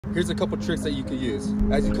Here's a couple tricks that you could use.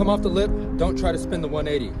 As you come off the lip, don't try to spin the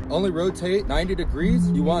 180. Only rotate 90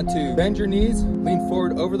 degrees. You want to bend your knees, lean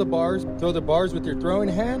forward over the bars, throw the bars with your throwing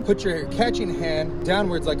hand, put your catching hand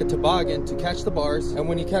downwards like a toboggan to catch the bars. And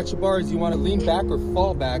when you catch the bars, you want to lean back or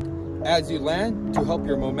fall back as you land to help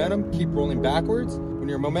your momentum keep rolling backwards. When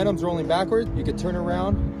your momentum's rolling backwards, you can turn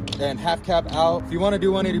around and half cap out. If you want to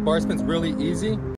do 180 bar spins really easy,